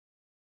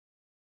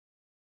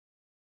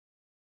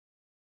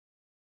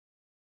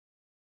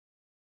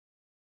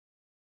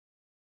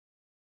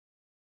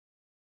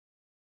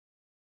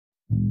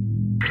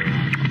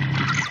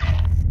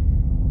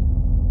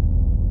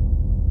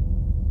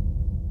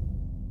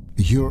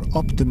Your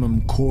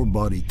optimum core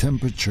body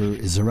temperature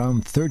is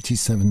around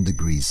 37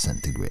 degrees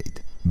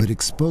centigrade, but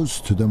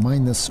exposed to the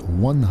minus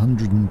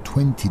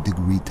 120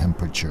 degree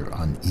temperature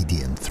on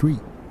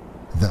EDN3,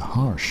 the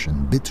harsh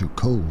and bitter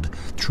cold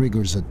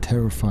triggers a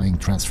terrifying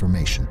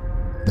transformation.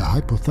 The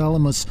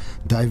hypothalamus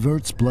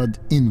diverts blood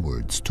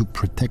inwards to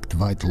protect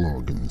vital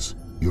organs.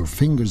 Your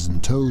fingers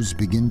and toes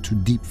begin to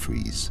deep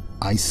freeze.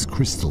 Ice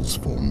crystals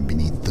form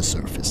beneath the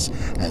surface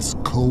as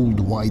cold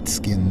white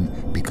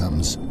skin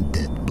becomes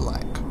dead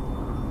black.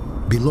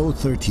 Below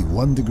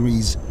 31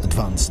 degrees,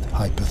 advanced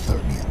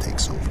hypothermia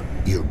takes over.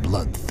 Your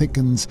blood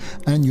thickens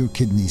and your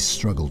kidneys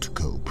struggle to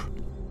cope.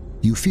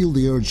 You feel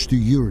the urge to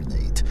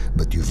urinate,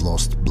 but you've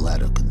lost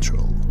bladder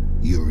control.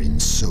 Urine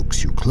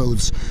soaks your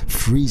clothes,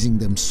 freezing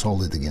them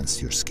solid against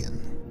your skin.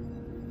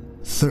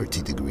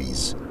 30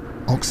 degrees.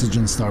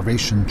 Oxygen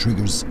starvation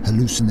triggers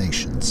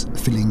hallucinations,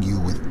 filling you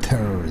with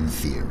terror and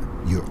fear.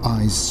 Your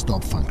eyes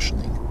stop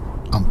functioning.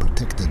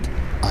 Unprotected,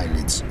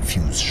 eyelids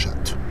fuse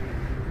shut.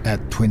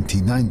 At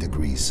 29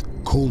 degrees,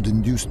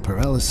 cold-induced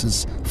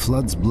paralysis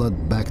floods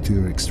blood back to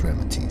your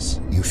extremities.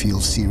 You feel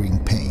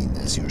searing pain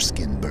as your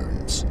skin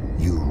burns.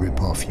 You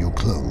rip off your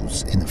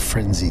clothes in a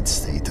frenzied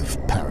state of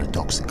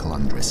paradoxical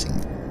undressing.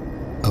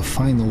 A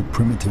final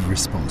primitive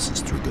response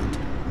is triggered.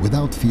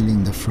 Without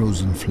feeling the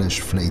frozen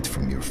flesh flayed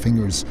from your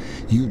fingers,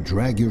 you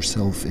drag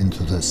yourself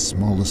into the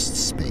smallest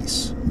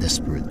space,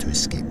 desperate to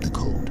escape the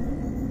cold.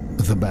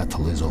 The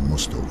battle is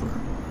almost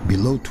over.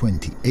 Below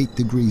 28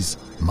 degrees,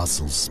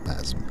 muscles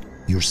spasm.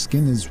 Your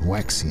skin is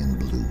waxy and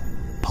blue,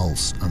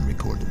 pulse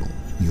unrecordable.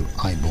 Your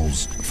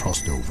eyeballs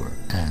frost over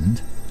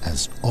and,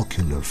 as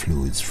ocular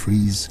fluids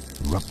freeze,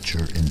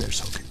 rupture in their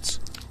sockets.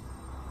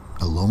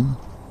 Alone,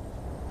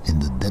 in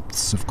the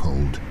depths of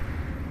cold,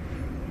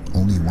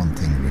 only one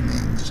thing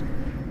remains: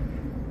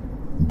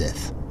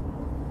 death.